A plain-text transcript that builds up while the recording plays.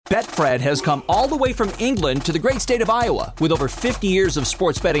Betfred has come all the way from England to the great state of Iowa with over 50 years of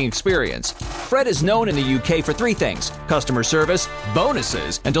sports betting experience. Fred is known in the UK for three things: customer service,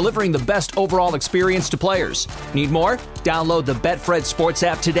 bonuses, and delivering the best overall experience to players. Need more? Download the Betfred Sports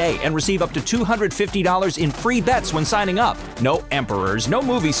app today and receive up to $250 in free bets when signing up. No emperors, no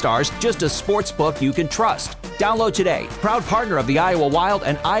movie stars, just a sports book you can trust. Download today. Proud partner of the Iowa Wild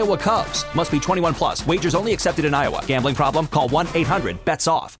and Iowa Cubs. Must be 21 plus. Wagers only accepted in Iowa. Gambling problem? Call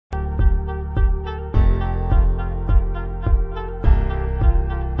 1-800-BETS-OFF.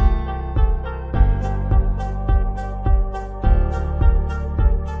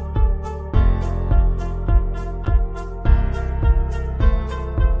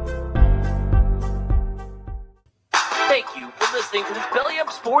 Thank you for listening to this Belly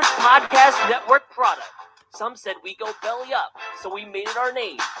Up Sports Podcast Network product. Some said we go belly up, so we made it our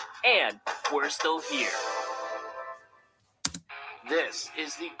name, and we're still here. This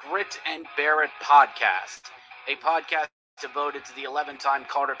is the Grit and Bear It Podcast, a podcast devoted to the 11-time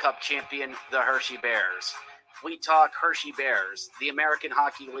Calder Cup champion, the Hershey Bears. We talk Hershey Bears, the American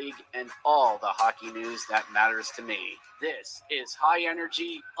Hockey League, and all the hockey news that matters to me. This is high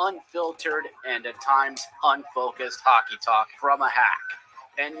energy, unfiltered, and at times unfocused hockey talk from a hack.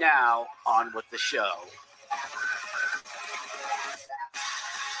 And now, on with the show.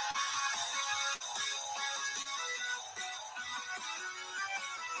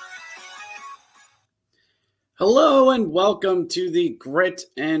 Hello and welcome to the Grit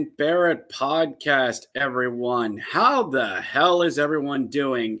and Bear It Podcast, everyone. How the hell is everyone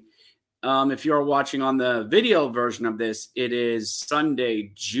doing? If you're watching on the video version of this, it is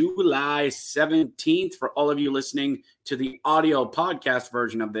Sunday, July 17th. For all of you listening to the audio podcast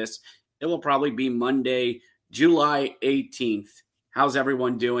version of this, it will probably be Monday, July 18th. How's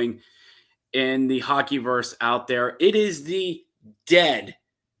everyone doing in the hockeyverse out there? It is the dead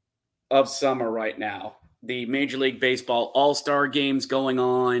of summer right now. The Major League Baseball All-Star games going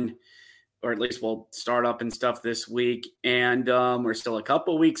on, or at least we'll start up and stuff this week. And we're still a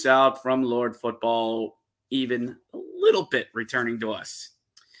couple weeks out from Lord Football, even a little bit returning to us.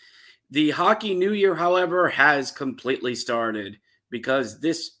 The Hockey New Year, however, has completely started because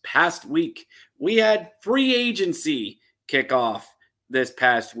this past week we had free agency kickoff this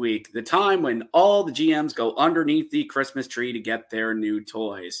past week, the time when all the GMs go underneath the Christmas tree to get their new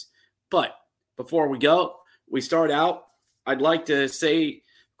toys. But before we start out, I'd like to say,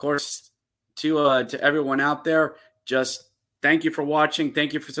 of course, to everyone out there, just thank you for watching.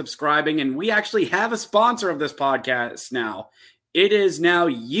 Thank you for subscribing. And we actually have a sponsor of this podcast now. It is now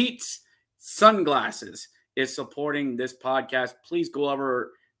Yeats Sunglasses is supporting this podcast. Please go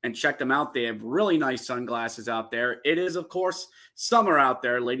over and check them out. They have really nice sunglasses out there. It is, of course, summer out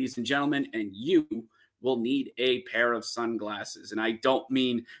there, ladies and gentlemen, and you will need a pair of sunglasses. And I don't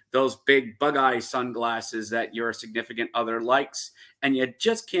mean those big bug-eye sunglasses that your significant other likes, and you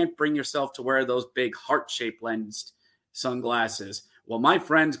just can't bring yourself to wear those big heart-shaped lensed sunglasses. Well, my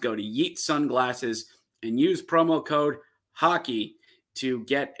friends, go to Yeet Sunglasses and use promo code HOCKEY to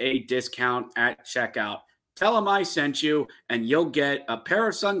get a discount at checkout. Tell them I sent you, and you'll get a pair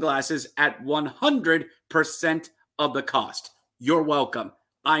of sunglasses at 100% of the cost. You're welcome.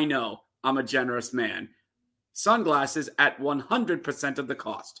 I know. I'm a generous man. Sunglasses at 100% of the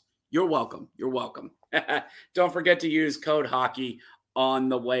cost. You're welcome. You're welcome. Don't forget to use code HOCKEY on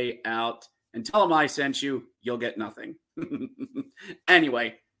the way out. And tell them I sent you. You'll get nothing.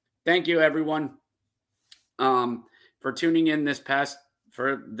 Anyway, thank you, everyone, for tuning in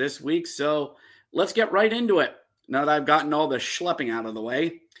for this week. So let's get right into it. Now that I've gotten all the schlepping out of the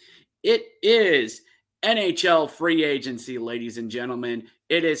way, it is NHL Free Agency, ladies and gentlemen.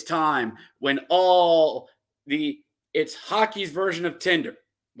 It is time when it's hockey's version of Tinder.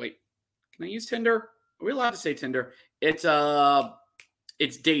 Wait, can I use Tinder? Are we allowed to say Tinder? It's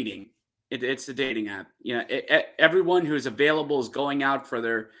dating. It's a dating app. You know, everyone who's available is going out for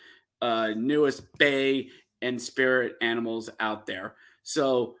their newest bay and spirit animals out there.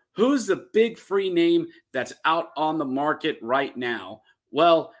 So who's the big free name that's out on the market right now?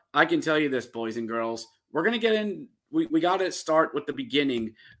 Well, I can tell you this, boys and girls. We're going to get in. We got to start with the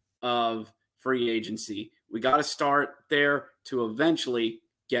beginning of free agency. We got to start there to eventually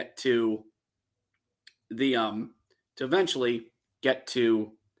get to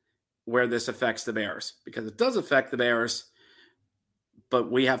where this affects the Bears, because it does affect the Bears,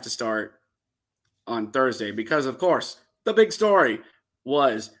 but we have to start on Thursday because, of course, the big story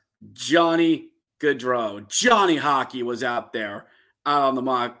was Johnny Gaudreau. Johnny Hockey was out on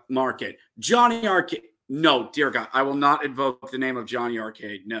the market. Johnny Arcade. No, dear God, I will not invoke the name of Johnny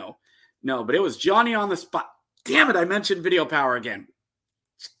Arcade. No, but it was Johnny on the spot. Damn it, I mentioned Video Power again.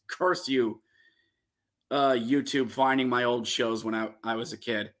 Curse you, YouTube, finding my old shows when I was a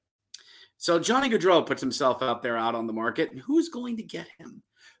kid. So Johnny Gaudreau puts himself out on the market. Who's going to get him?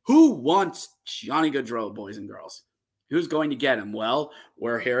 Who wants Johnny Gaudreau, boys and girls? Who's going to get him? Well,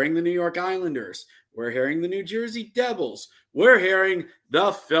 we're hearing the New York Islanders. We're hearing the New Jersey Devils. We're hearing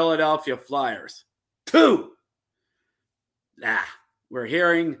the Philadelphia Flyers. We're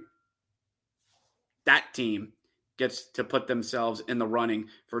hearing that team gets to put themselves in the running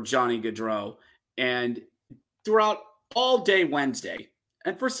for Johnny Gaudreau. And throughout all day Wednesday,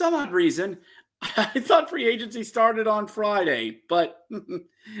 and for some odd reason, I thought free agency started on Friday, but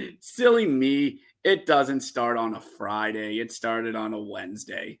silly me, it doesn't start on a Friday. It started on a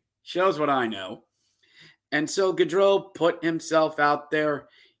Wednesday. Shows what I know. And so Gaudreau put himself out there.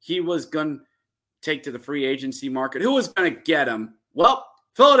 He was going to take to the free agency market. Who was going to get him? Well,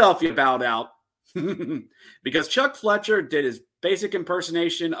 Philadelphia bowed out because Chuck Fletcher did his basic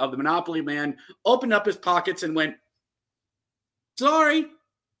impersonation of the Monopoly man, opened up his pockets and went, Sorry.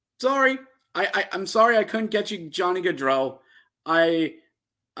 I'm sorry I couldn't get you Johnny Gaudreau. I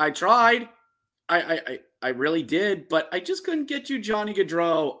tried. I really did, but I just couldn't get you Johnny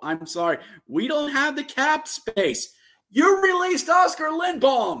Gaudreau. I'm sorry. We don't have the cap space. You released Oscar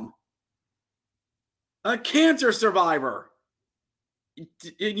Lindblom, a cancer survivor,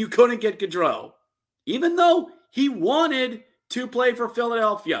 and you couldn't get Gaudreau, even though he wanted to play for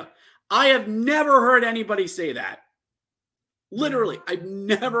Philadelphia. I have never heard anybody say that. Literally, I've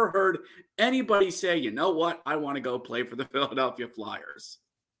never heard anybody say, you know what, I want to go play for the Philadelphia Flyers.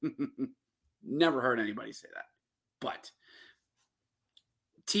 Never heard anybody say that. But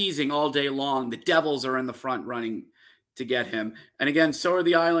teasing all day long, the Devils are in the front running to get him. And again, so are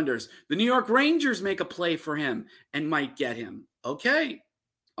the Islanders. The New York Rangers make a play for him and might get him. Okay,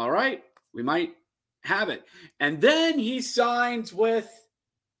 all right, we might have it. And then he signs with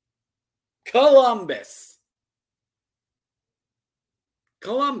Columbus.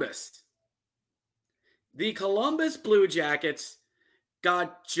 The Columbus Blue Jackets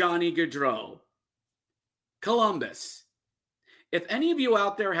got Johnny Gaudreau. Columbus. If any of you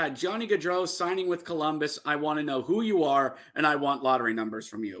out there had Johnny Gaudreau signing with Columbus, I want to know who you are, and I want lottery numbers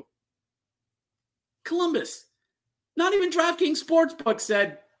from you. Columbus. Not even DraftKings Sportsbook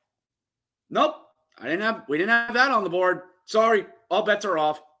said, nope, we didn't have that on the board. Sorry, all bets are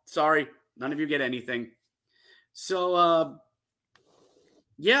off. Sorry, none of you get anything. So,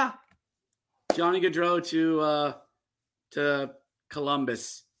 yeah, Johnny Gaudreau to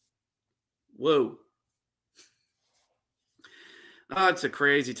Columbus. Whoa. Oh, it's a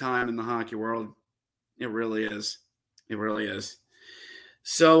crazy time in the hockey world. It really is. It really is.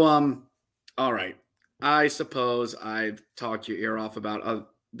 So, all right. I suppose I've talked your ear off about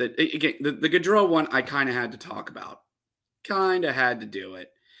the Gaudreau one. I kind of had to talk about. Kind of had to do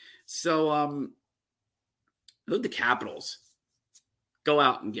it. So, who'd the Capitals go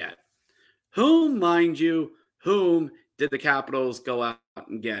out and get? Whom, mind you, whom did the Capitals go out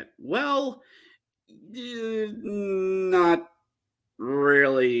and get? Well, not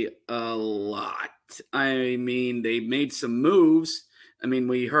really a lot. I mean, they made some moves. I mean,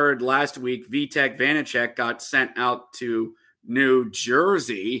 we heard last week Vitek Vanacek got sent out to New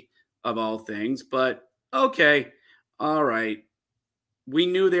Jersey, of all things. But, okay, all right. We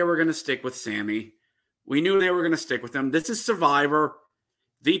knew they were going to stick with Sammy. We knew they were going to stick with him. This is Survivor.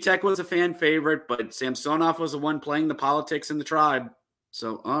 Vitek was a fan favorite, but Samsonov was the one playing the politics in the tribe.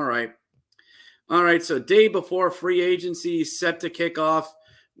 So, all right. All right, so day before free agency set to kick off,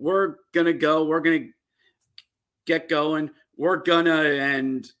 we're going to go. We're going to get going.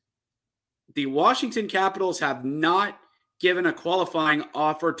 And the Washington Capitals have not given a qualifying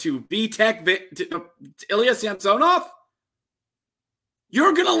offer to Ilya Samsonov?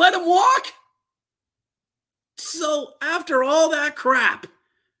 You're going to let him walk? So after all that crap,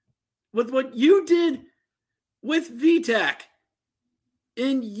 with what you did with Vitek,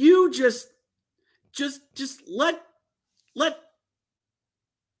 and you just let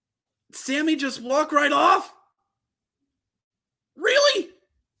Sammy just walk right off? Really?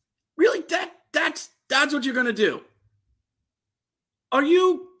 Really? That's what you're going to do? Are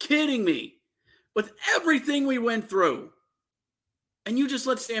you kidding me? With everything we went through, and you just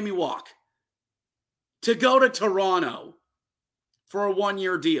let Sammy walk to go to Toronto for a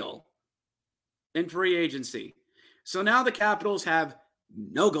one-year deal in free agency. So now the Capitals have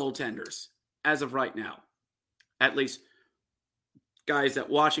no goaltenders as of right now. At least guys that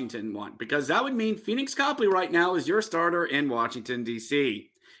Washington want, because that would mean Phoenix Copley right now is your starter in Washington,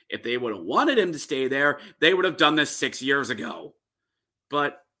 D.C. If they would have wanted him to stay there, they would have done this 6 years ago.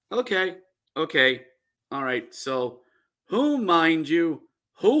 But, okay. All right, so who, mind you,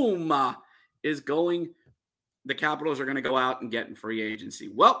 whom the Capitals are going to go out and get in free agency?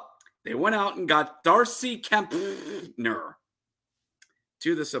 Well, they went out and got Darcy Kempner.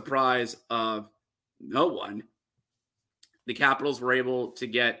 To the surprise of no one, the Capitals were able to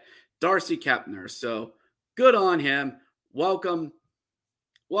get Darcy Kempner. So good on him. Welcome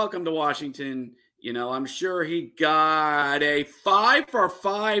to Washington. You know, I'm sure he got a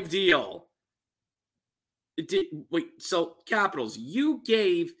 5-for-5 deal. So Capitals, you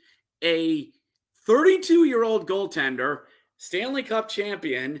gave a 32-year-old goaltender, Stanley Cup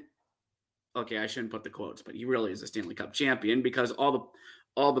champion. Okay, I shouldn't put the quotes, but he really is a Stanley Cup champion because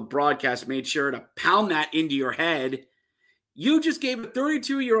all the broadcasts made sure to pound that into your head. You just gave a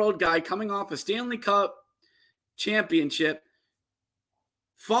 32-year-old guy coming off a Stanley Cup championship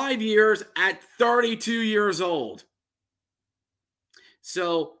 5 years at 32 years old.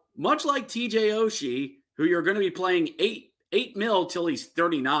 So much like TJ Oshie, who you're going to be playing $8 million till he's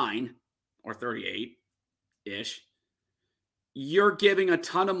 39 or 38-ish, you're giving a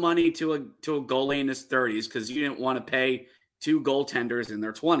ton of money to a goalie in his 30s because you didn't want to pay two goaltenders in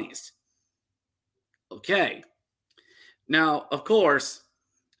their 20s. Okay. Now, of course,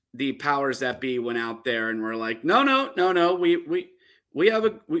 the powers that be went out there and were like, no. We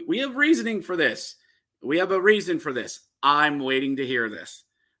have reasoning for this. We have a reason for this. I'm waiting to hear this.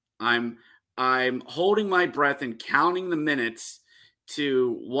 I'm holding my breath and counting the minutes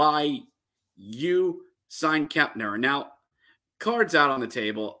to why you signed Kempner. Now, cards out on the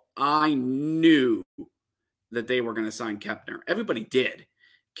table. I knew that they were going to sign Kempner. Everybody did.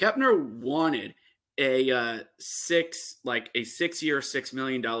 Kempner wanted a 6-year, $6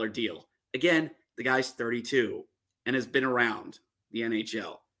 million deal. Again, the guy's 32 and has been around the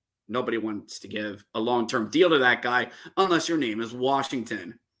NHL. Nobody wants to give a long-term deal to that guy unless your name is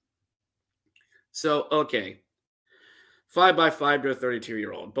Washington. So, okay. 5x5 to a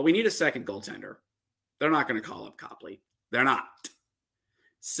 32-year-old. But we need a second goaltender. They're not going to call up Copley. They're not.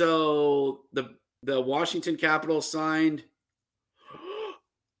 So the Washington Capitals signed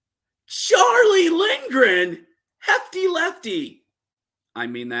Charlie Lindgren, hefty lefty. I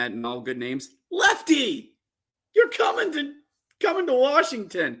mean that in all good names. Lefty! You're coming to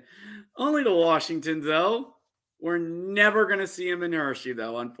Washington. Only to Washington, though. We're never going to see him in Hershey,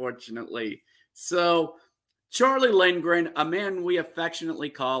 though, unfortunately. So, Charlie Lindgren, a man we affectionately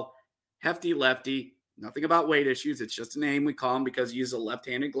call Hefty Lefty. Nothing about weight issues. It's just a name we call him because he uses a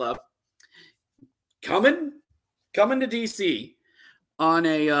left-handed glove. Coming to D.C.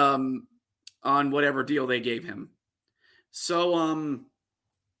 on whatever deal they gave him. So,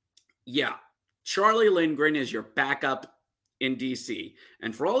 yeah. Charlie Lindgren is your backup in D.C.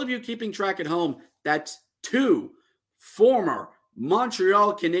 And for all of you keeping track at home, that's two former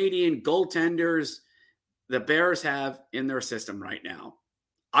Montreal Canadian goaltenders the Bears have in their system right now.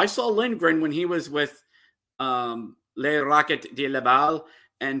 I saw Lindgren when he was with Les Rockets de Laval,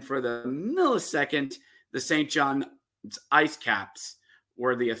 and for the millisecond, the St. John's Ice Caps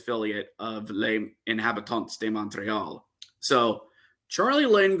were the affiliate of Les Inhabitants de Montreal. So Charlie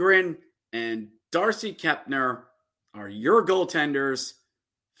Lindgren and Darcy Kempner are your goaltenders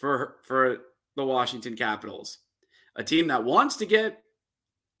for the Washington Capitals. A team that wants to get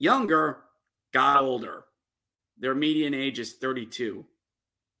younger, got older. Their median age is 32.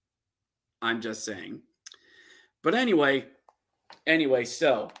 I'm just saying. But anyway,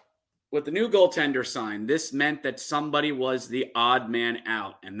 so with the new goaltender signed, this meant that somebody was the odd man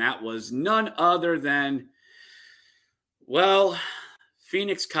out, and that was none other than, well,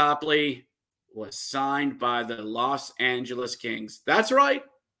 Phoenix Copley was signed by the Los Angeles Kings. That's right.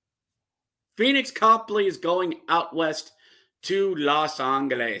 Phoenix Copley is going out west to Los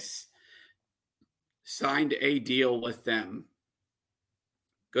Angeles. Signed a deal with them.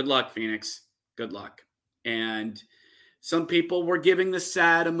 Good luck, Phoenix. Good luck. And some people were giving the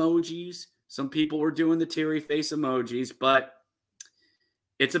sad emojis. Some people were doing the teary face emojis, but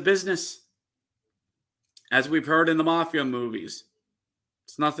it's a business. As we've heard in the mafia movies,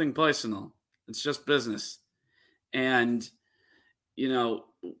 it's nothing personal. It's just business. And, you know,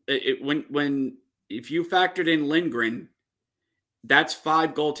 if you factored in Lindgren, that's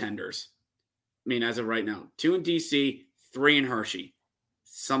 5 goaltenders. I mean, as of right now, 2 in DC, 3 in Hershey.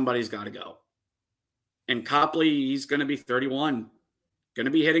 Somebody's got to go. And Copley, he's going to be 31, going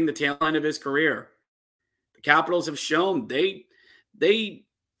to be hitting the tail end of his career. The Capitals have shown they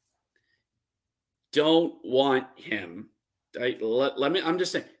don't want him. I'm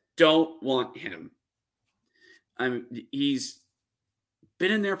just saying, don't want him. He's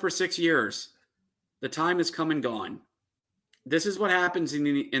been in there for 6 years. The time has come and gone. This is what happens in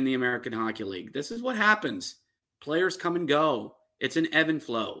the American Hockey League. This is what happens. Players come and go. It's an ebb and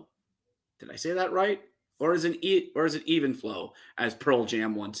flow. Did I say that right? Or is it even flow, as Pearl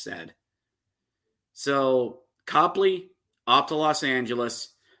Jam once said? So Copley off to Los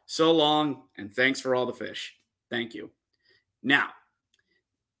Angeles. So long, and thanks for all the fish. Thank you. Now,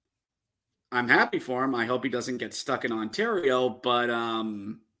 I'm happy for him. I hope he doesn't get stuck in Ontario, but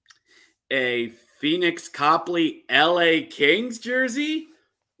a Phoenix Copley LA Kings jersey?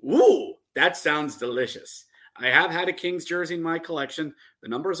 Woo, that sounds delicious. I have had a Kings jersey in my collection. The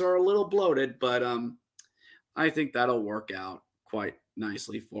numbers are a little bloated, but I think that'll work out quite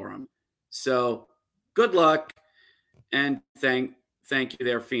nicely for him. So good luck, and thank you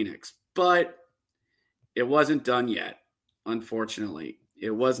there, Phoenix. But it wasn't done yet, unfortunately.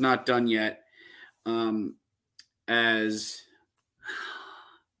 It was not done yet, as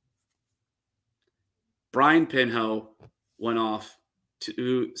Brian Pinho went off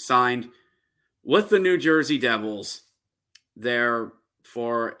to signed with the New Jersey Devils there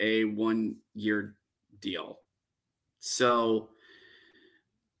for a 1-year deal. So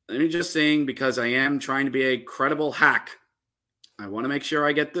let me just saying, because I am trying to be a credible hack, I want to make sure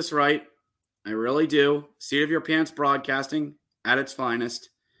I get this right. I really do. Seat of Your Pants Broadcasting at its finest.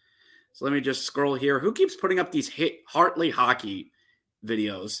 So let me just scroll here. Who keeps putting up these Hartley hockey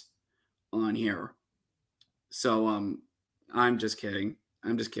videos on here? So I'm just kidding.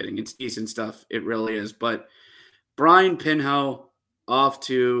 It's decent stuff. It really is. But Brian Pinho off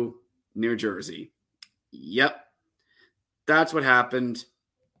to New Jersey. Yep. That's what happened.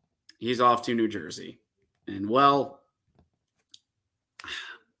 He's off to New Jersey. And, well,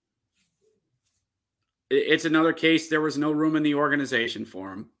 it's another case. There was no room in the organization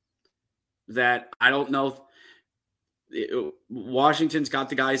for him. That I don't know. Washington's got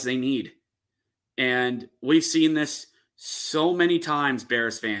the guys they need. And we've seen this so many times,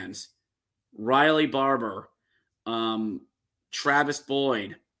 Bears fans. Riley Barber, Travis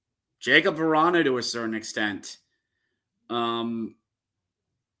Boyd, Jacob Verana to a certain extent.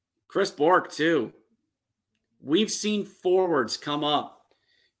 Chris Bork, too. We've seen forwards come up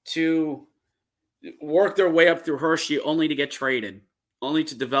to work their way up through Hershey only to get traded, only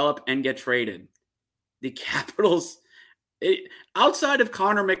to develop and get traded. The Capitals, outside of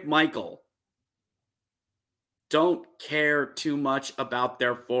Connor McMichael, don't care too much about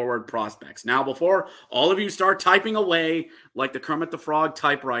their forward prospects. Now, before all of you start typing away like the Kermit the Frog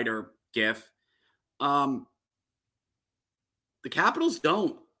typewriter gif, the Capitals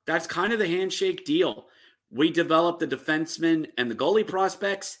don't. That's kind of the handshake deal. We develop the defensemen and the goalie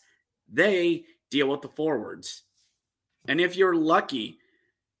prospects. They deal with the forwards. And if you're lucky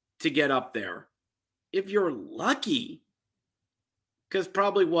to get up there, because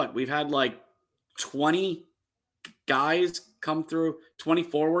probably we've had like 20 guys come through, 20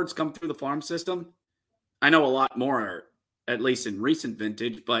 forwards come through the farm system. I know a lot more, at least in recent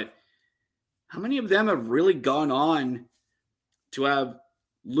vintage, but how many of them have really gone on to have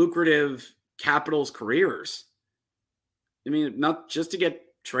lucrative Capitals careers? I mean, not just to get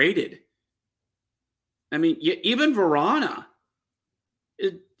traded. I mean, even Verana,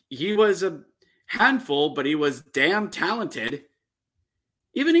 he was a handful, but he was damn talented.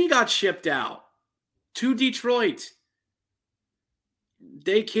 Even he got shipped out to Detroit.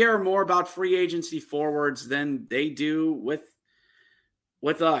 They care more about free agency forwards than they do with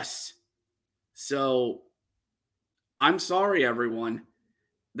us. So I'm sorry, everyone.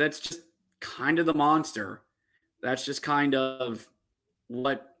 That's just kind of the monster. That's just kind of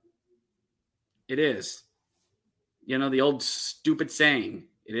what it is. You know, the old stupid saying,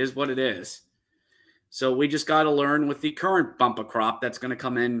 it is what it is. So we just got to learn with the current bumper crop that's going to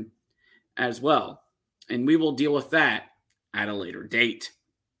come in as well. And we will deal with that at a later date.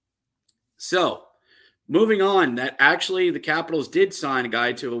 So moving on, that actually the Capitals did sign a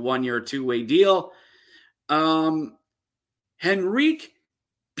guy to a 1-year, 2-way deal. Henrik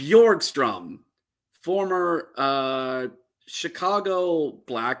Bjorkstrom, former Chicago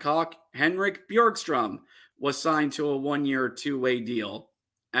Blackhawk, Henrik Bjorkstrom was signed to a 1-year, 2-way deal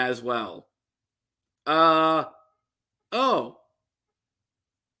as well.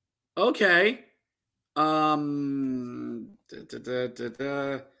 Okay. Looking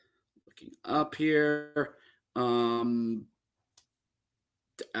up here.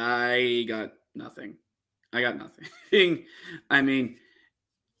 I got nothing. I mean,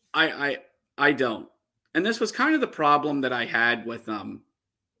 I don't. And this was kind of the problem that I had with the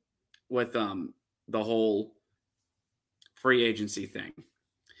whole free agency thing.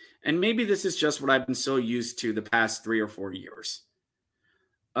 And maybe this is just what I've been so used to the past 3 or 4 years.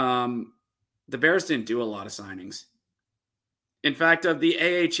 The Bears didn't do a lot of signings. In fact, of the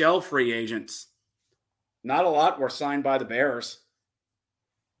AHL free agents, not a lot were signed by the Bears.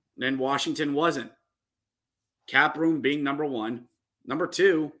 and Washington wasn't. Cap room being number one. Number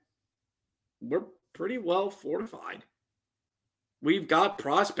two, we're pretty well fortified. We've got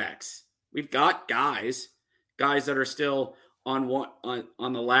prospects. We've got guys that are still on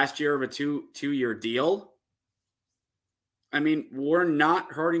the last year of a two-year deal. I mean, we're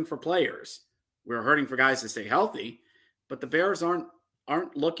not hurting for players. We're hurting for guys to stay healthy, but the Bears aren't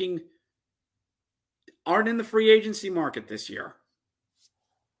in the free agency market this year.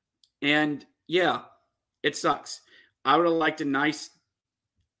 And yeah, it sucks. I would have liked a nice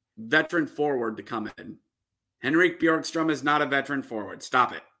veteran forward to come in. Henrik Bjorkstrom is not a veteran forward.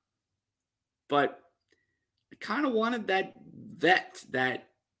 Stop it. But I kind of wanted that vet, that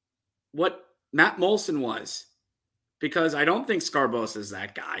what Matt Molson was, because I don't think Scarbosa is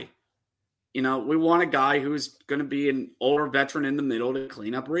that guy. You know, we want a guy who's going to be an older veteran in the middle to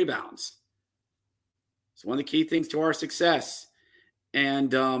clean up rebounds. It's one of the key things to our success.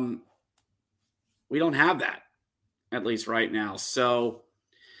 And we don't have that, at least right now. So,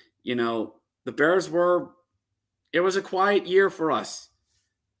 you know, the Bears it was a quiet year for us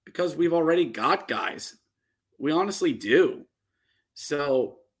because we've already got guys. We honestly do.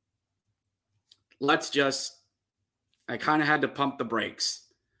 So I kind of had to pump the brakes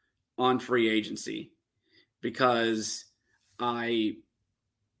on free agency because I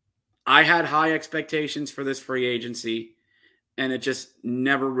had high expectations for this free agency and it just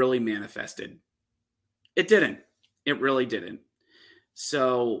never really manifested. It didn't. It really didn't.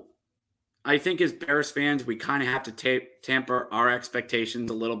 So I think as Bears fans, we kind of have to tamper our expectations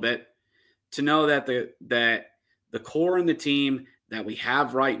a little bit to know that the core in the team that we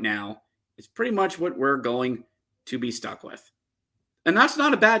have right now is pretty much what we're going to be stuck with. And that's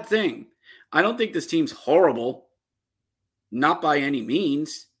not a bad thing. I don't think this team's horrible. Not by any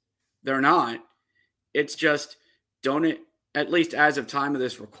means. They're not. It's just, at least as of time of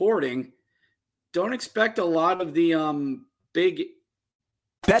this recording, don't expect a lot of the big...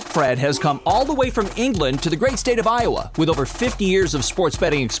 Betfred has come all the way from England to the great state of Iowa with over 50 years of sports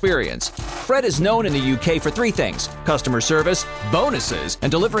betting experience. Fred is known in the UK for three things: customer service, bonuses,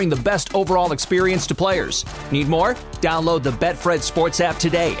 and delivering the best overall experience to players. Need more? Download the Betfred Sports app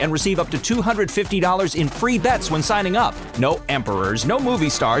today and receive up to $250 in free bets when signing up. No emperors, no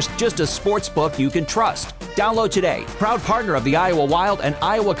movie stars, just a sports book you can trust. Download today. Proud partner of the Iowa Wild and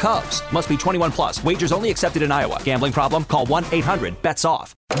Iowa Cubs. Must be 21 plus. Wagers only accepted in Iowa. Gambling problem? Call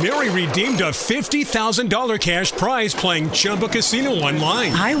 1-800-BETS-OFF. Mary redeemed a $50,000 cash prize playing Chumba Casino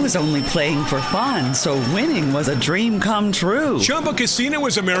online. I was only playing for fun, so winning was a dream come true. Chumba Casino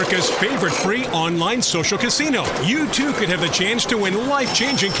is America's favorite free online social casino. You too could have the chance to win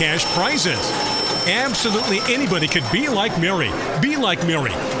life-changing cash prizes. Absolutely anybody could be like Mary. Be like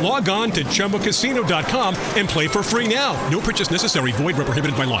Mary. Log on to ChumbaCasino.com and play for free now. No purchase necessary. Void where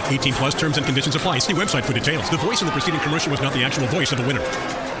prohibited by law. 18 plus terms and conditions apply. See website for details. The voice in the preceding commercial was not the actual voice of the winner.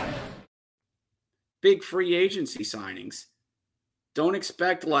 Big free agency signings. Don't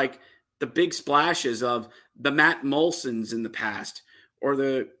expect like the big splashes of the Matt Molsons in the past or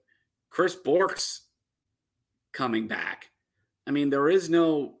the Chris Borks coming back. I mean, there is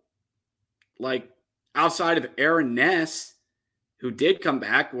no, like, outside of Aaron Ness, who did come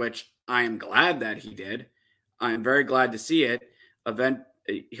back, which I am glad that he did. I am very glad to see it.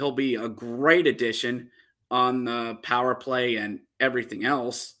 He'll be a great addition on the power play and everything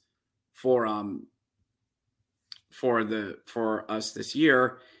else for us this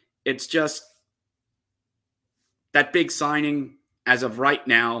year. It's just that big signing as of right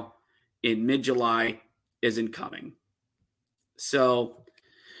now in mid-July isn't coming. So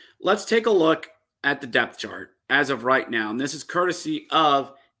let's take a look at the depth chart as of right now. And this is courtesy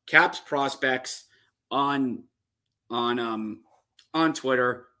of Caps Prospects on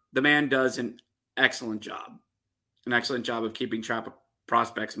Twitter. The man does an excellent job of keeping track of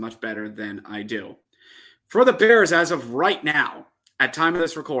prospects, much better than I do. For the Bears, as of right now, at time of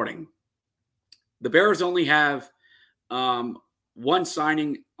this recording, the Bears only have one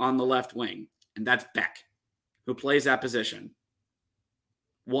signing on the left wing, and that's Beck, who plays that position.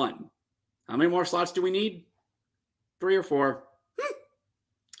 One. How many more slots do we need? 3 or 4.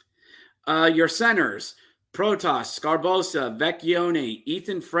 Your centers: Protas, Scarbosa, Vecchione,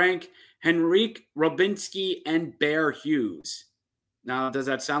 Ethan Frank, Henrique Robinski, and Bear Hughes. Now, does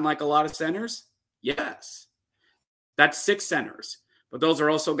that sound like a lot of centers? Yes. That's 6 centers. But those are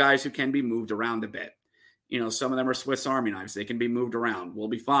also guys who can be moved around a bit. You know, some of them are Swiss Army knives. They can be moved around. We'll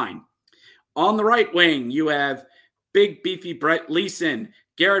be fine. On the right wing, you have big, beefy Brett Leeson,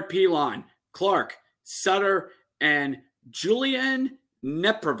 Garrett Pilon, Clark, Sutter, and Julian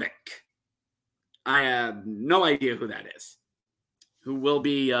Neprovic. I have no idea who that is. who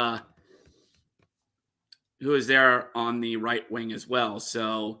is there on the right wing as well.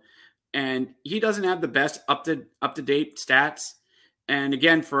 So, and he doesn't have the best up to date stats. And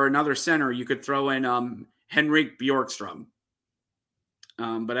again, for another center, you could throw in Henrik Bjorkström.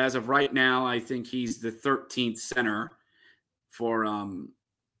 But as of right now, I think he's the 13th center for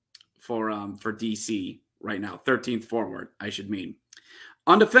DC right now. 13th forward, I should mean.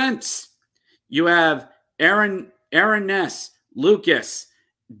 On defense, you have Aaron Ness, Lucas,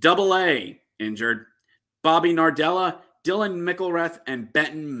 AA, injured, Bobby Nardella, Dylan Mickelrath, and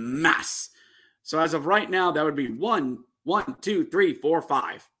Benton Mass. So as of right now, that would be 5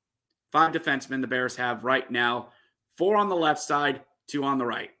 defensemen the Bears have right now. 4 on the left side, 2 on the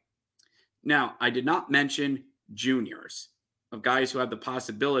right. Now, I did not mention juniors, of guys who have the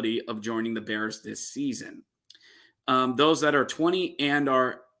possibility of joining the Bears this season. Those that are 20 and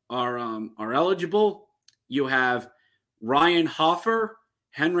are eligible, you have Ryan Hoffer,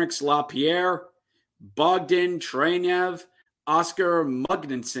 Henriks LaPierre, Bogdan Tranev, Oscar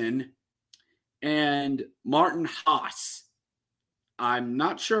Mugnason, and Martin Haas. I'm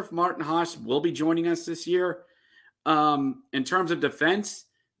not sure if Martin Haas will be joining us this year. In terms of defense,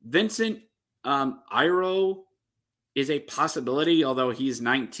 Vincent Iro is a possibility, although he's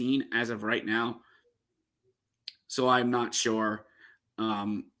 19 as of right now. So I'm not sure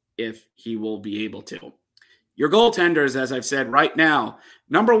if he will be able to. Your goaltenders, as I've said right now,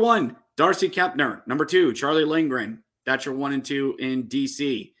 number 1, Darcy Kempner. Number 2, Charlie Lindgren. That's your 1 and 2 in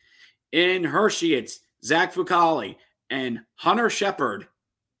DC. In Hershey, it's Zach Fucali and Hunter Shepard.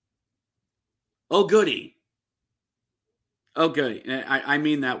 Oh, goody. Oh, goody. I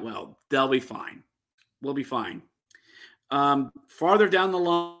mean that well. They'll be fine. We'll be fine. Farther down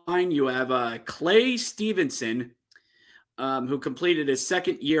the line, you have Clay Stevenson, who completed his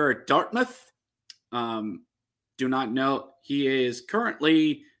second year at Dartmouth. Do not know. He is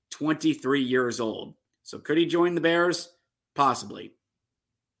currently 23 years old. So could he join the Bears? Possibly.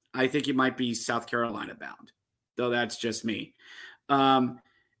 I think he might be South Carolina bound, though that's just me. Garin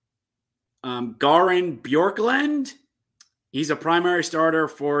Bjorklund, he's a primary starter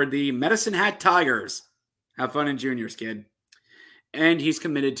for the Medicine Hat Tigers. Have fun in juniors, kid. And he's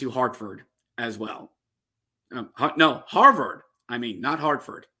committed to Hartford as well. Harvard. I mean, not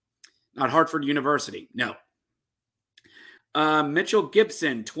Hartford. Not Hartford University. No. Mitchell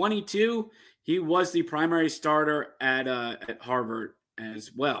Gibson, 22. He was the primary starter at Harvard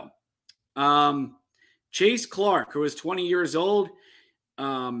as well. Chase Clark, who is 20 years old,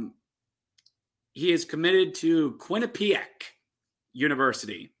 he is committed to Quinnipiac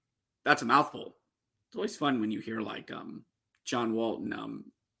University. That's a mouthful. It's always fun when you hear like John Walton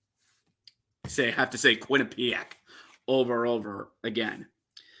have to say Quinnipiac over and over again.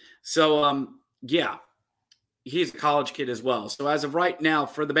 So yeah, he's a college kid as well. So as of right now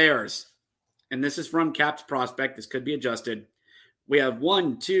for the Bears, and this is from Caps Prospect, this could be adjusted. We have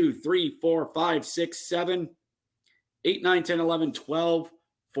 1, 2, 3, 4, 5, 6, 7, 8, 9, 10, 11, 12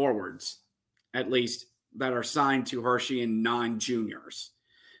 forwards, at least, that are signed to Hershey and non-juniors.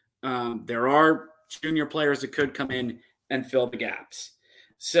 There are junior players that could come in and fill the gaps.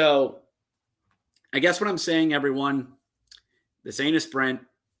 So I guess what I'm saying, everyone, this ain't a sprint.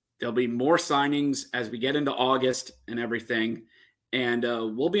 There'll be more signings as we get into August and everything, and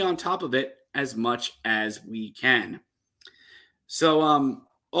we'll be on top of it as much as we can. So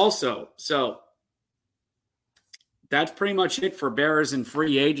so that's pretty much it for Bears and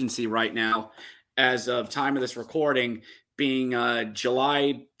free agency right now, as of time of this recording being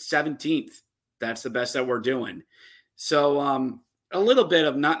July 17th. That's the best that we're doing. So a little bit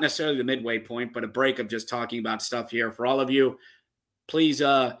of not necessarily the midway point, but a break of just talking about stuff here for all of you. Please,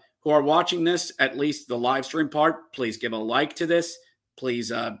 who are watching this, at least the live stream part, please give a like to this.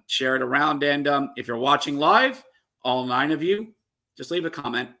 Please share it around. And if you're watching live, all 9 of you, just leave a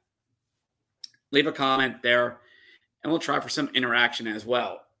comment. Leave a comment there, and we'll try for some interaction as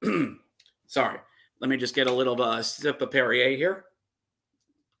well. Sorry. Let me just get a little sip of Perrier here.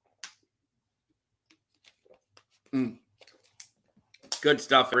 Good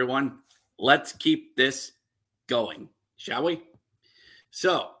stuff, everyone. Let's keep this going, shall we?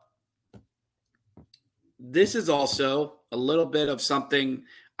 So, this is also a little bit of something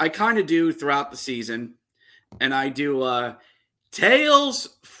I kind of do throughout the season, and I do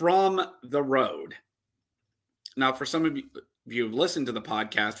Tales from the Road. Now, for some of you who've listened to the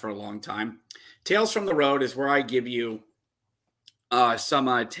podcast for a long time, Tales from the Road is where I give you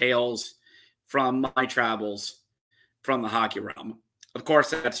some tales from my travels from the hockey realm. Of course,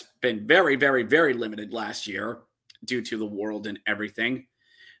 that's been very, very, very limited last year due to the world and everything.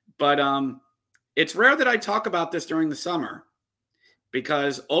 But it's rare that I talk about this during the summer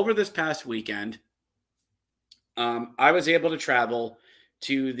because over this past weekend, I was able to travel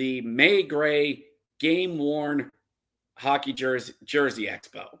to the May Gray Game Worn Hockey Jersey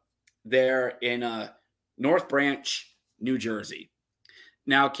Expo there in North Branch, New Jersey.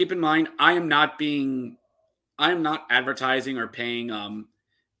 Now, keep in mind, I am not advertising or paying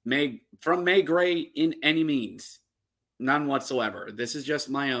May Gray in any means, none whatsoever. This is just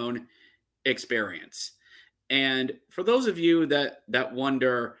my own experience. And for those of you that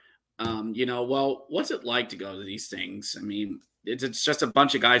wonder, well, what's it like to go to these things? I mean, it's just a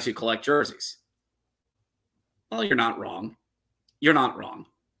bunch of guys who collect jerseys. Well, you're not wrong. You're not wrong.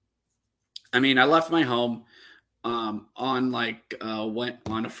 I mean, I left my home went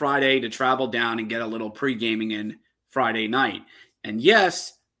on a Friday to travel down and get a little pre-gaming in Friday night. And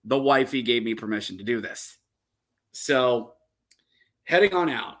yes, the wifey gave me permission to do this. So heading on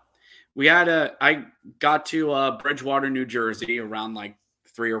out, I got to Bridgewater, New Jersey around like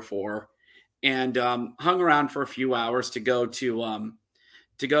 3 or 4 and hung around for a few hours to go to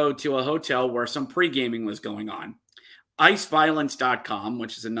a hotel where some pre-gaming was going on. IceViolence.com,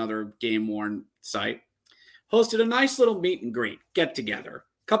 which is another game-worn site, hosted a nice little meet and greet, get together.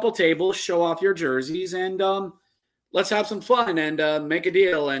 Couple tables, show off your jerseys, and let's have some fun and make a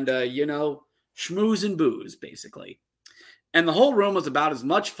deal and, schmooze and booze, basically. And the whole room was about as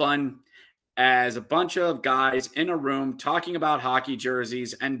much fun as a bunch of guys in a room talking about hockey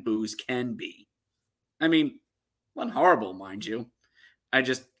jerseys and booze can be. I mean, wasn't horrible, mind you. I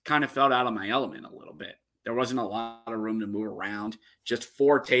just kind of felt out of my element a little bit. There wasn't a lot of room to move around, just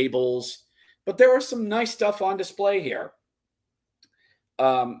 4 tables. But there was some nice stuff on display here.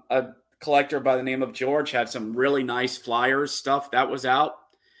 A collector by the name of George had some really nice Flyers stuff that was out.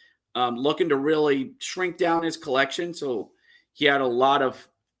 Looking to really shrink down his collection. So he had a lot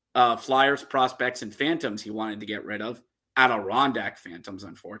of Flyers prospects and Phantoms he wanted to get rid of. Adirondack Phantoms,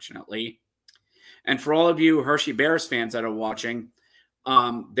 unfortunately. And for all of you Hershey Bears fans that are watching,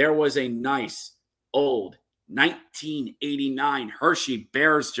 there was a nice old 1989 Hershey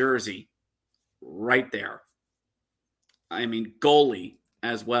Bears jersey right there. I mean, goalie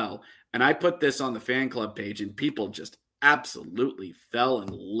as well. And I put this on the fan club page and people just absolutely fell in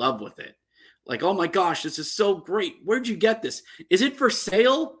love with it. Like, oh my gosh, this is so great. Where'd you get this? Is it for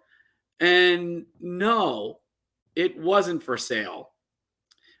sale? And no, it wasn't for sale.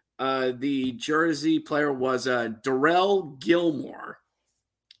 The jersey player was Darrell Gilmore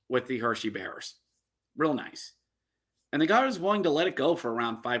with the Hershey Bears. Real nice. And the guy was willing to let it go for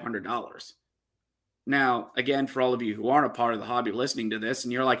around $500. Now, again, for all of you who aren't a part of the hobby listening to this,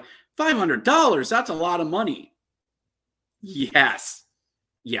 and you're like, $500, that's a lot of money. Yes.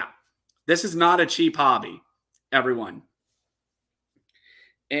 Yeah. This is not a cheap hobby, everyone.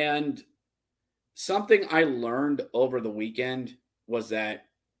 And something I learned over the weekend was that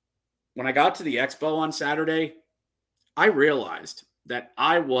when I got to the expo on Saturday, I realized that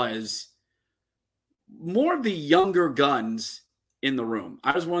I was more of the younger guns in the room.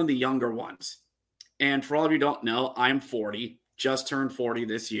 I was one of the younger ones. And for all of you who don't know, I'm 40, just turned 40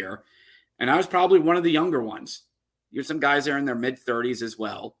 this year. And I was probably one of the younger ones. There's some guys there in their mid-30s as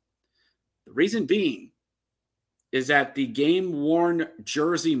well. The reason being is that the game-worn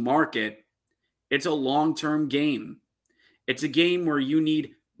jersey market, it's a long-term game. It's a game where you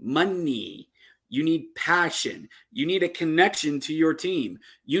need money. You need passion. You need a connection to your team.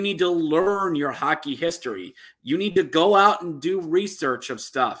 You need to learn your hockey history. You need to go out and do research of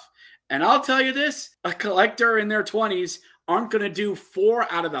stuff. And I'll tell you this, a collector in their 20s aren't going to do 4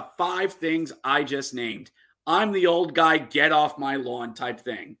 out of the 5 things I just named. I'm the old guy, get off my lawn type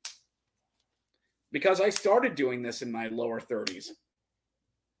thing. Because I started doing this in my lower 30s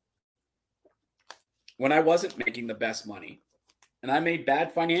when I wasn't making the best money. And I made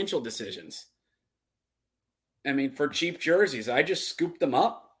bad financial decisions. I mean, for cheap jerseys, I just scooped them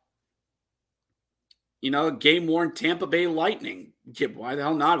up. Game-worn Tampa Bay Lightning. Why the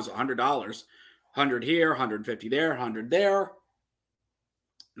hell not? It was $100. 100 here, 150 there, 100 there.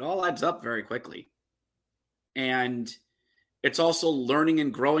 It all adds up very quickly. And it's also learning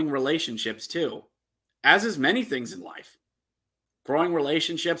and growing relationships too, as is many things in life. Growing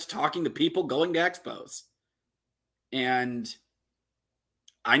relationships, talking to people, going to expos. And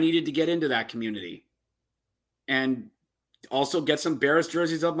I needed to get into that community and also get some Bears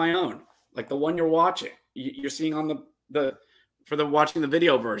jerseys of my own, like the one you're watching. You're seeing on watching the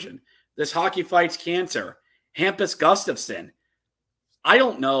video version. This Hockey Fights Cancer, Hampus Gustafsson. I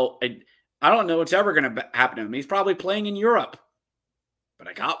don't know what's ever going to happen to him. He's probably playing in Europe, but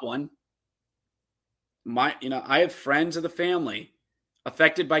I got one. I have friends of the family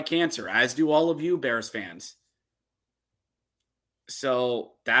affected by cancer, as do all of you Bears fans.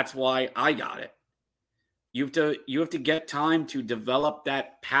 So that's why I got it. You have to get time to develop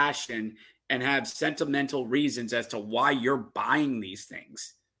that passion and have sentimental reasons as to why you're buying these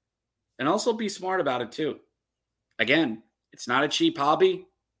things. And also be smart about it too. Again, it's not a cheap hobby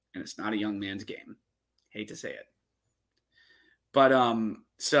and it's not a young man's game. Hate to say it. But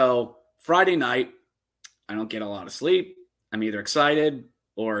so Friday night, I don't get a lot of sleep. I'm either excited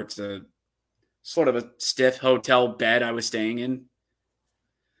or it's a sort of a stiff hotel bed I was staying in.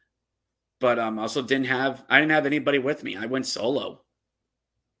 But also didn't have anybody with me. I went solo.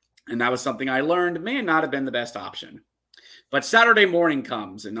 And that was something I learned may not have been the best option. But Saturday morning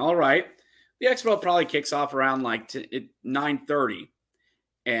comes, and all right, the expo probably kicks off around like 9:30.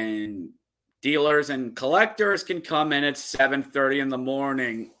 And dealers and collectors can come in at 7:30 in the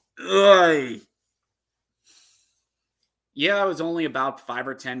morning. Ugh. Yeah, I was only about 5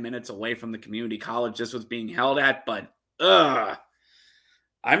 or 10 minutes away from the community college this was being held at, but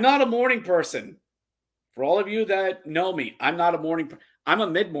I'm not a morning person. For all of you that know me, I'm not a morning I'm a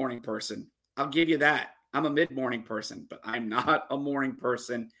mid-morning person. I'll give you that. I'm a mid-morning person, but I'm not a morning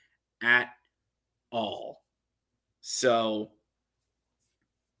person at all. So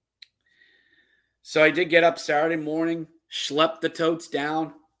I did get up Saturday morning, schlepped the totes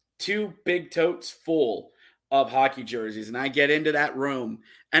down, 2 big totes full of hockey jerseys, and I get into that room,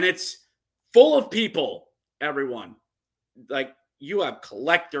 and it's full of people, everyone. Like, you have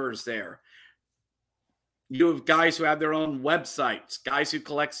collectors there. You have guys who have their own websites, guys who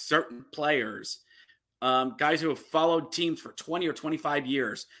collect certain players, guys who have followed teams for 20 or 25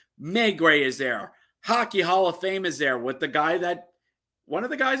 years. Maigret is there. Hockey Hall of Fame is there with one of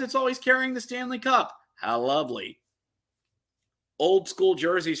the guys that's always carrying the Stanley Cup. How lovely. Old school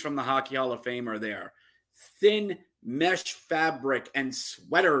jerseys from the Hockey Hall of Fame are there. Thin mesh fabric and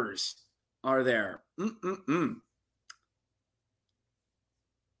sweaters are there.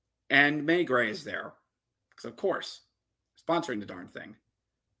 And Maigret is there. Because, of course, sponsoring the darn thing.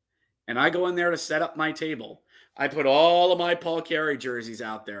 And I go in there to set up my table. I put all of my Paul Carey jerseys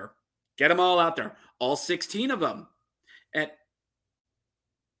out there. Get them all out there. All 16 of them. And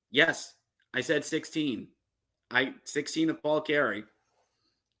yes, I said 16. 16 of Paul Carey.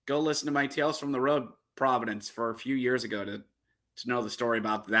 Go listen to my Tales from the Road Providence for a few years ago to know the story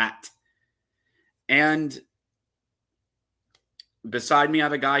about that. And beside me, I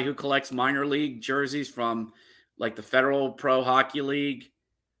have a guy who collects minor league jerseys from like the Federal Pro Hockey League,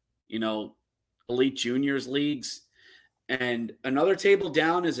 Elite Juniors leagues. And another table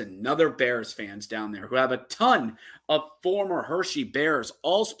down is another Bears fans down there who have a ton of former Hershey Bears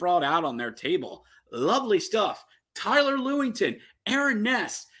all sprawled out on their table. Lovely stuff. Tyler Lewington, Aaron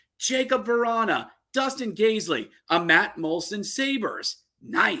Ness, Jacob Verana, Dustin Gaisley, a Matt Molson Sabres.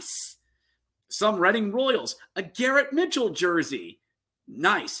 Nice. Some Reading Royals, a Garrett Mitchell jersey.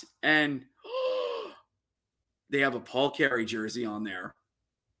 Nice. And they have a Paul Carey jersey on there.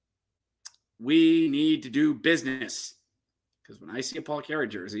 We need to do business. Because when I see a Paul Carey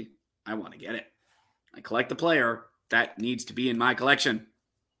jersey, I want to get it. I collect the player. That needs to be in my collection.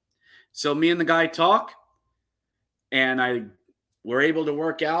 So me and the guy talk, and I were able to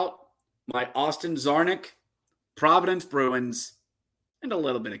work out my Austin Zarnik, Providence Bruins, and a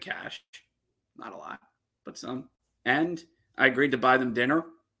little bit of cash. Not a lot, but some. And I agreed to buy them dinner.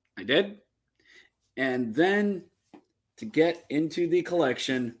 I did. And then to get into the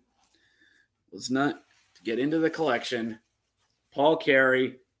collection, Paul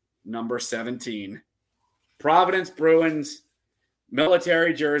Carey, number 17. Providence Bruins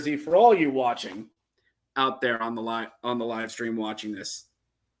military jersey for all you watching out there on the live stream watching this.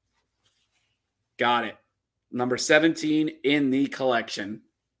 Got it. Number 17 in the collection.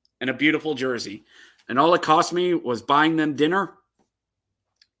 And a beautiful jersey. And all it cost me was buying them dinner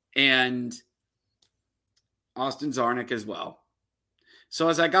and Austin Zarnik as well. So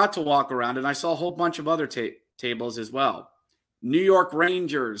as I got to walk around, and I saw a whole bunch of other tables as well. New York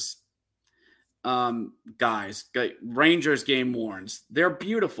Rangers guys, Rangers game worns. They're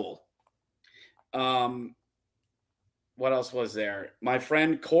beautiful. What else was there? My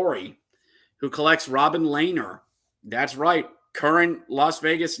friend Corey, who collects Robin Lehner. That's right. Current Las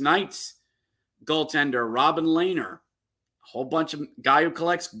Vegas Knights goaltender, Robin Lehner. A whole bunch of guy who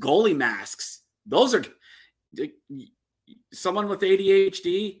collects goalie masks. Those are someone with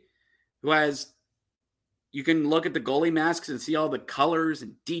ADHD who has, you can look at the goalie masks and see all the colors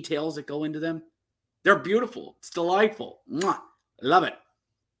and details that go into them. They're beautiful. It's delightful. Mwah. I love it.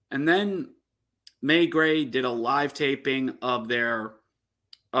 And then Maigret did a live taping of their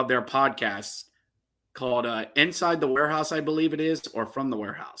podcast called Inside the Warehouse, I believe it is, or From the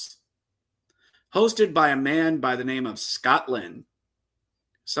Warehouse. Hosted by a man by the name of Scott Lynn.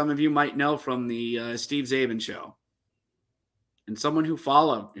 some of you might know from the Steve Zabin show. And someone who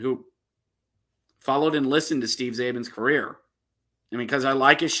followed and listened to Steve Zabin's career. And because I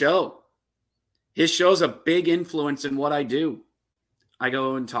like his show. His show's a big influence in what I do. I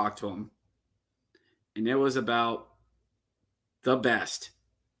go and talk to him. And it was about the best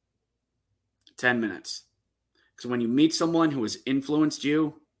 10 minutes. Because when you meet someone who has influenced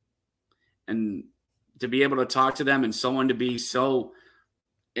you, and to be able to talk to them and someone to be so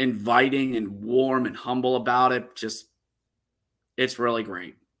inviting and warm and humble about it, it's really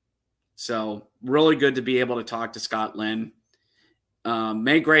great. So really good to be able to talk to Scott Lynn.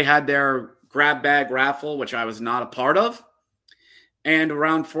 May Gray had their grab bag raffle, which I was not a part of. And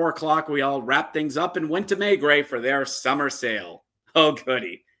around 4 o'clock, we all wrapped things up and went to May Gray for their summer sale. Oh,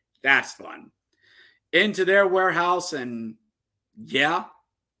 goody. That's fun. Into their warehouse, and yeah,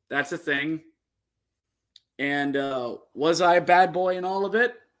 that's a thing. And was I a bad boy in all of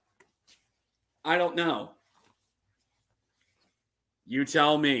it? I don't know. You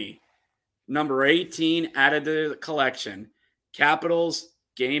tell me. Number 18 added to the collection. Capitals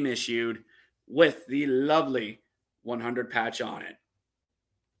game issued with the lovely 100 patch on it.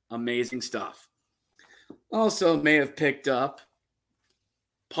 Amazing stuff. Also may have picked up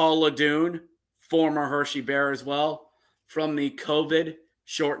Paul Ladune, former Hershey Bear as well, from the COVID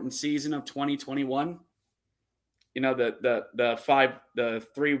shortened season of 2021. You know, the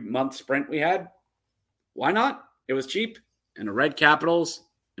 3-month sprint we had. Why not? It was cheap. And the red Capitals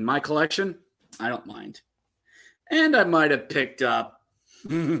in my collection, I don't mind. And I might have picked up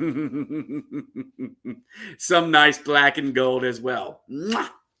some nice black and gold as well.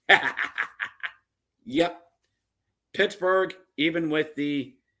 Yep. Pittsburgh, even with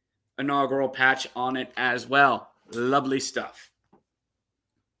the inaugural patch on it as well. Lovely stuff.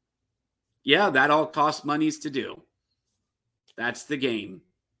 Yeah, that all costs monies to do. That's the game.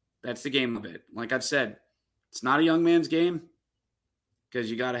 That's the game of it. Like I've said, it's not a young man's game because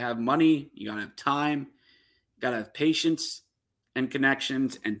you got to have money, you got to have time, you got to have patience and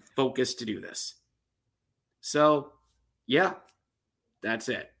connections and focus to do this. So, yeah, that's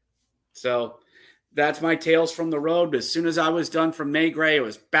it. So, that's my tales from the road. As soon as I was done from May Gray, it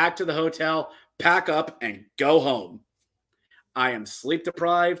was back to the hotel, pack up, and go home. I am sleep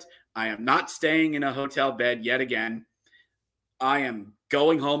deprived. I am not staying in a hotel bed yet again. I am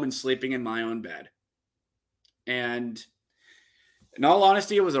going home and sleeping in my own bed. And in all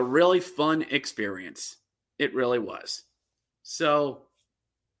honesty, it was a really fun experience. It really was. So,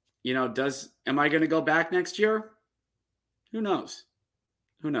 you know, am I going to go back next year? Who knows?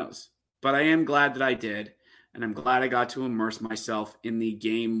 Who knows? But I am glad that I did. And I'm glad I got to immerse myself in the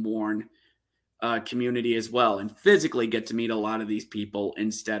game-worn community as well and physically get to meet a lot of these people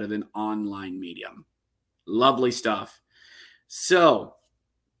instead of an online medium. Lovely stuff. So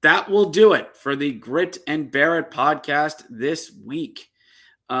that will do it for the Grit and Barrett podcast this week.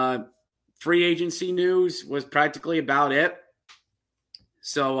 Free agency news was practically about it.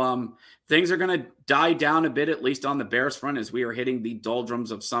 So things are going to die down a bit, at least on the Bears front, as we are hitting the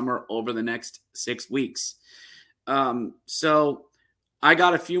doldrums of summer over the next 6 weeks. So I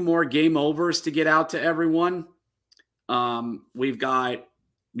got a few more game overs to get out to everyone. We've got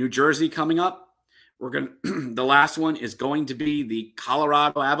New Jersey coming up. The last one is going to be the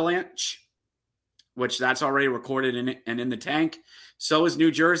Colorado Avalanche, which that's already recorded and in the tank. So is New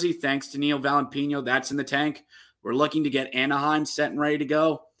Jersey, thanks to Neil Valenpino. That's in the tank. We're looking to get Anaheim set and ready to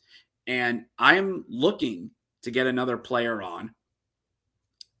go. And I'm looking to get another player on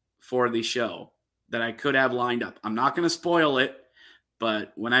for the show that I could have lined up. I'm not going to spoil it,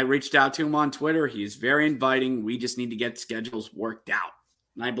 but when I reached out to him on Twitter, he's very inviting. We just need to get schedules worked out.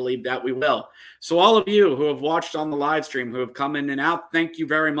 And I believe that we will. So all of you who have watched on the live stream, who have come in and out, thank you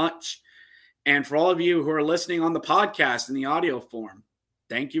very much. And for all of you who are listening on the podcast in the audio form,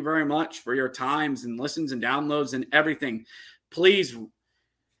 thank you very much for your times and listens and downloads and everything. Please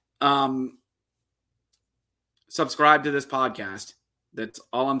subscribe to this podcast. That's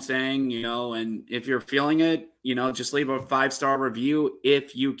all I'm saying, you know, and if you're feeling it, you know, just leave a 5-star review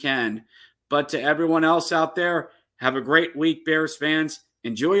if you can. But to everyone else out there, have a great week, Bears fans.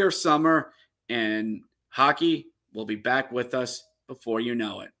 Enjoy your summer, and hockey will be back with us before you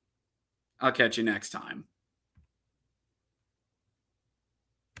know it. I'll catch you next time.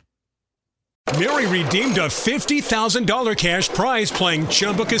 Mary redeemed a $50,000 cash prize playing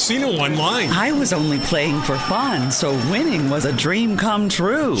Chumba Casino online. I was only playing for fun, so winning was a dream come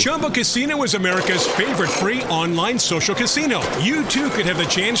true. Chumba Casino is America's favorite free online social casino. You too could have the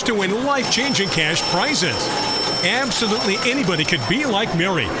chance to win life-changing cash prizes. Absolutely anybody could be like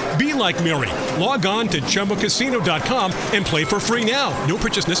Mary. Be like Mary. Log on to ChumboCasino.com and play for free now. No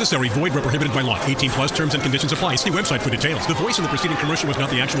purchase necessary. Void where prohibited by law. 18 plus terms and conditions apply. See website for details. The voice in the preceding commercial was not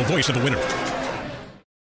the actual voice of the winner.